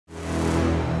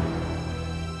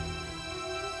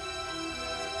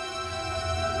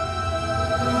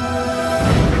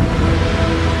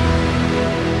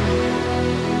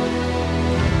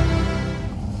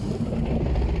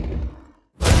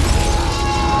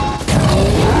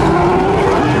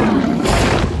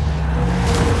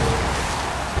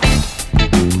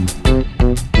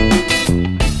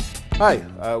Hi,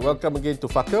 welcome again to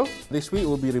Fakir. This week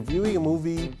we'll be reviewing a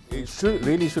movie. It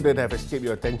really shouldn't have escaped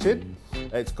your attention.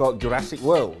 It's called Jurassic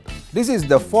World. This is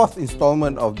the fourth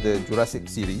installment of the Jurassic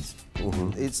series.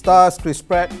 It stars Chris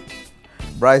Pratt,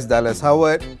 Bryce Dallas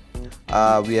Howard.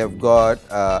 We have got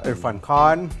Irfan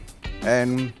Khan,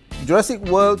 and Jurassic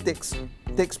World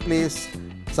takes place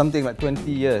something like 20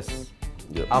 years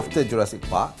after Jurassic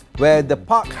Park, where the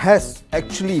park has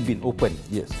actually been open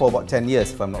for about 10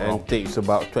 years, if I'm not wrong. And takes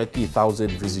about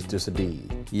 20,000 visitors a day.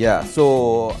 Yeah,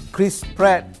 so Chris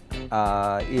Pratt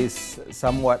is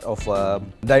somewhat of a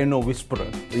dino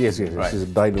whisperer. Yes, Right. He's a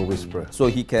dino whisperer. So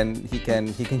he can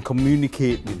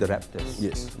communicate with the raptors.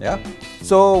 Yes. Yeah.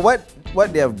 So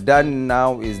what they have done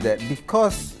now is that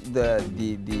because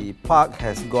the park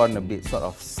has gone a bit sort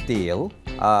of stale,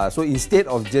 so instead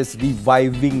of just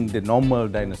reviving the normal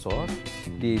dinosaurs,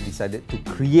 they decided to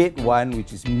create one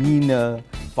which is meaner,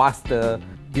 faster,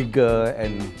 bigger,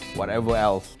 and whatever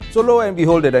else. So lo and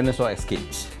behold, the dinosaur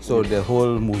escapes. So the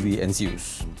whole movie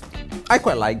ensues. I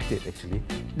quite liked it actually.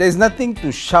 There's nothing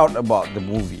to shout about the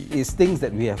movie. It's things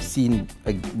that we have seen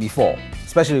before.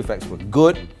 Special effects were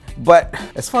good. But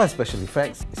as far as special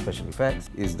effects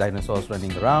is dinosaurs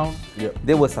running around.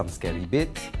 There were some scary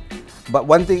bits. But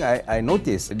one thing I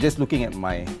noticed, just looking at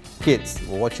my kids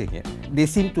watching it, they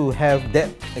seem to have that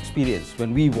experience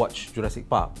when we watch Jurassic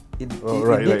Park. It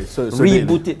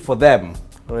rebooted for them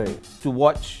to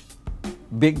watch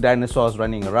big dinosaurs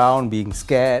running around, being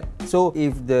scared. So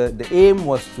if the aim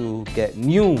was to get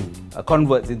new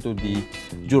converts into the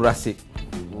Jurassic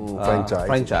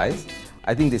franchise,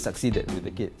 I think they succeeded with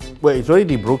the kids. Well, it's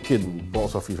already broken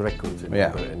box office records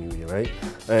anyway, right?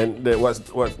 And what's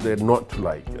the not to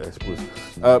like, I suppose.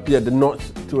 The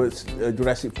nods towards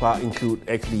Jurassic Park include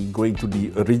actually going to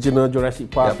the original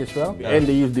Jurassic Park as well. And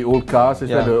they use the old cars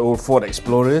as well, the old Ford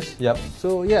Explorers.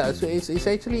 So yeah, so it's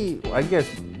actually, I guess,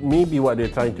 maybe what they're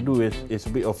trying to do is a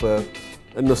bit of a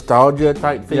nostalgia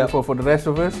type thing for the rest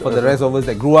of us. For the rest of us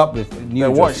that grew up with new. I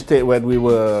watched it when we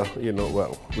were, we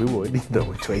were in the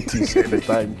 20s at the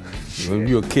time. When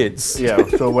we were kids. Yeah,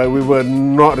 so when we were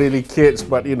not really kids,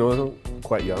 but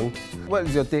quite young. What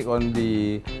is your take on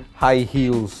the high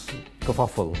heels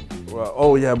kerfuffle?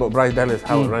 Well, but Bryce Dallas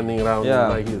Howard running around in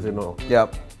high heels and all.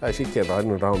 She can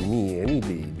run around me any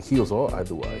day, heels or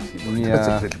otherwise. It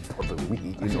doesn't really bother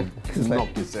me.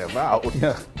 Knock yourself out.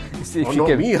 If she knock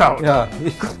can, me out.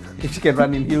 If she can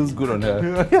run in heels, good on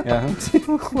her.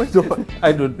 Why not?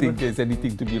 I don't think there's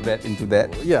anything to be read into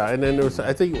that. And then there was,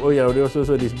 I think, there was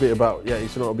also this bit about,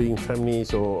 it's not being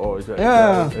feminist or it's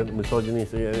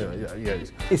misogynist.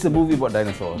 It's a movie about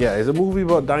dinosaurs. Yeah, it's a movie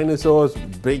about dinosaurs,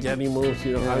 big animals.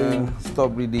 I mean,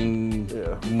 stop reading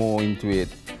more into it.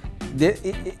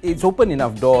 It's opened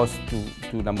enough doors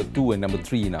to number 2 and number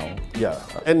 3 now.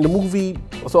 And the movie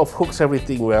sort of hooks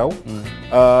everything well.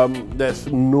 There's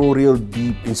no real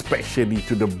deep inspection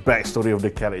into the backstory of the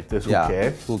characters.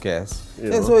 Who cares?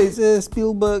 And so it's a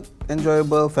Spielberg,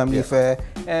 enjoyable, family fare,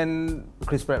 and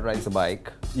Chris Pratt rides a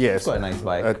bike. Yes, it's quite a nice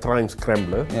bike. A Time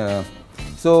Scrambler.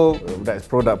 So that's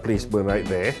product placement right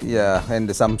there. And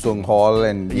the Samsung Hall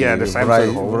and the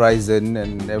Verizon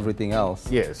and everything else.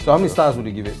 So how many stars would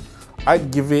you give it?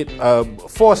 I'd give it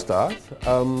 4 stars.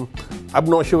 I'm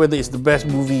not sure whether it's the best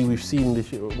movie we've seen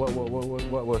this year. What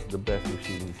was the best we've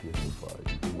seen this year so far?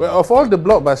 Well, of all the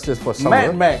blockbusters for summer,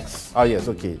 Mad Max. Oh yes,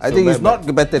 okay. I think it's not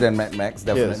better than Mad Max,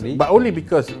 definitely. Yes, but only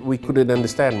because we couldn't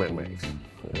understand Mad Max.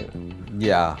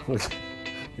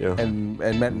 And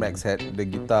Mad Max had the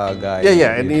guitar guy.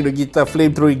 And the guitar,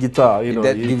 flamethrowing guitar.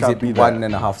 That gives it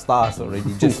 1.5 stars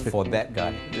already just for that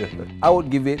guy. I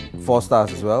would give it 4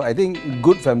 stars as well. I think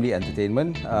good family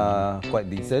entertainment, quite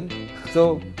decent.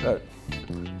 So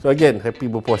again, happy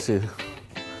berpuasa.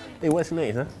 Hey, what's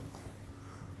next?